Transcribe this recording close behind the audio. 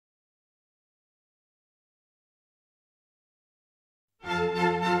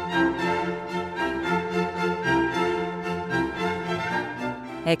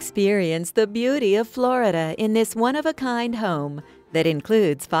Experience the beauty of Florida in this one-of-a-kind home that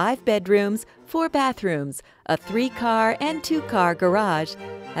includes 5 bedrooms, 4 bathrooms, a 3-car and 2-car garage,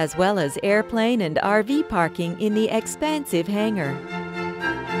 as well as airplane and RV parking in the expansive hangar.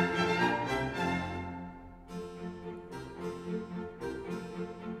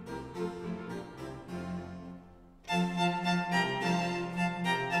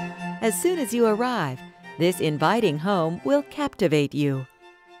 As soon as you arrive, this inviting home will captivate you.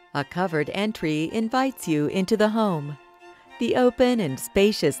 A covered entry invites you into the home. The open and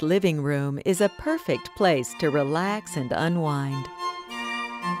spacious living room is a perfect place to relax and unwind.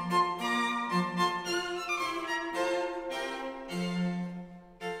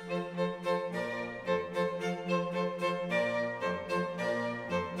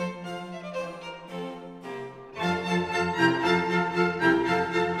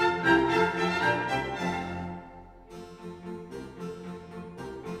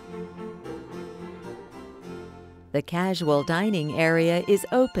 The casual dining area is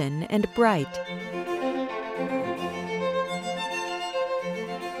open and bright.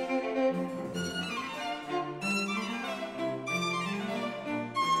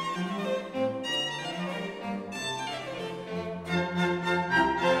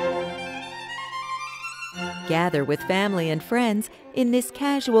 Gather with family and friends in this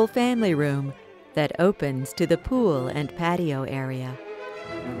casual family room that opens to the pool and patio area.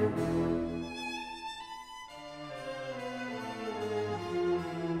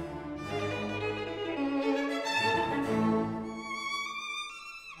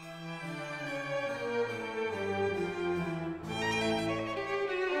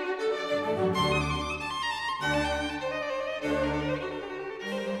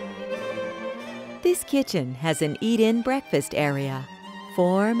 This kitchen has an eat-in breakfast area.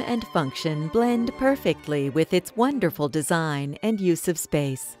 Form and function blend perfectly with its wonderful design and use of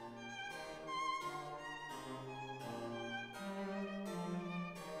space.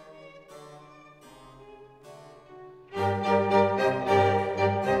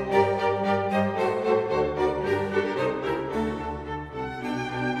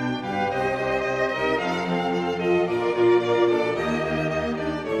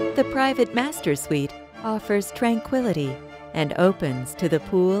 The private master suite offers tranquility and opens to the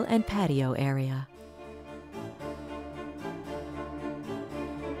pool and patio area.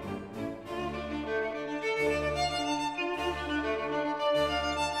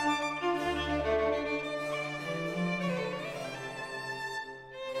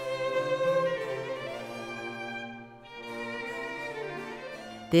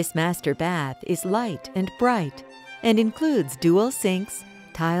 This master bath is light and bright and includes dual sinks,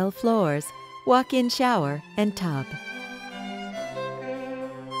 tile floors, walk-in shower, and tub.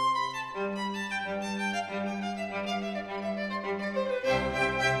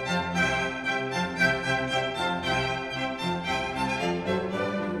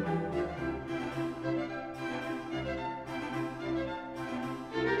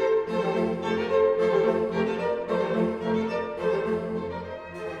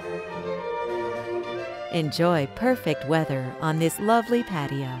 Enjoy perfect weather on this lovely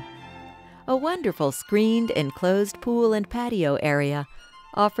patio. A wonderful screened enclosed pool and patio area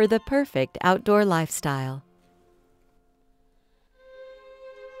offer the perfect outdoor lifestyle.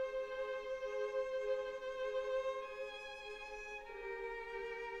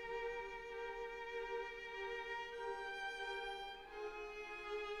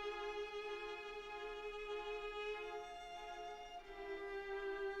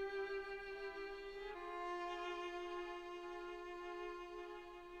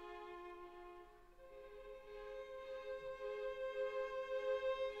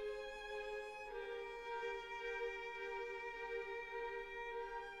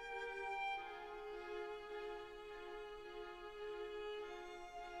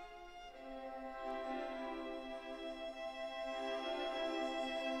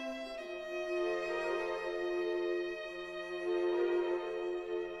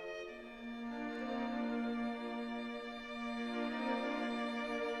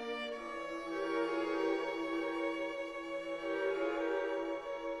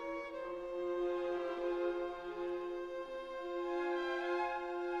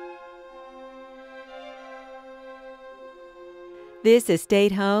 This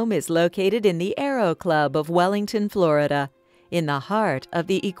estate home is located in the Aero Club of Wellington, Florida, in the heart of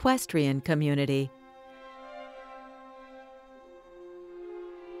the equestrian community.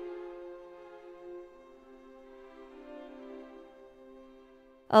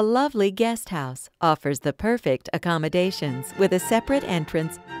 A lovely guest house offers the perfect accommodations with a separate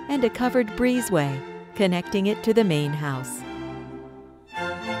entrance and a covered breezeway connecting it to the main house.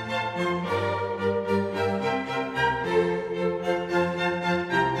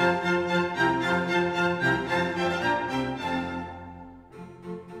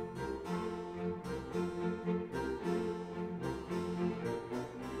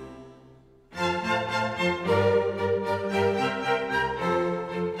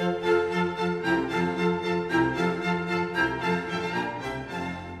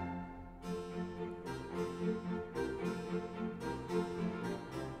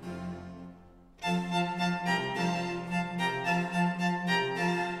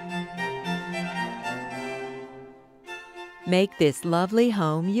 Make this lovely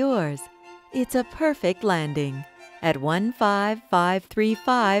home yours. It's a perfect landing at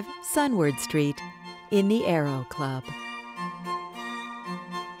 15535 Sunward Street in the Aero Club.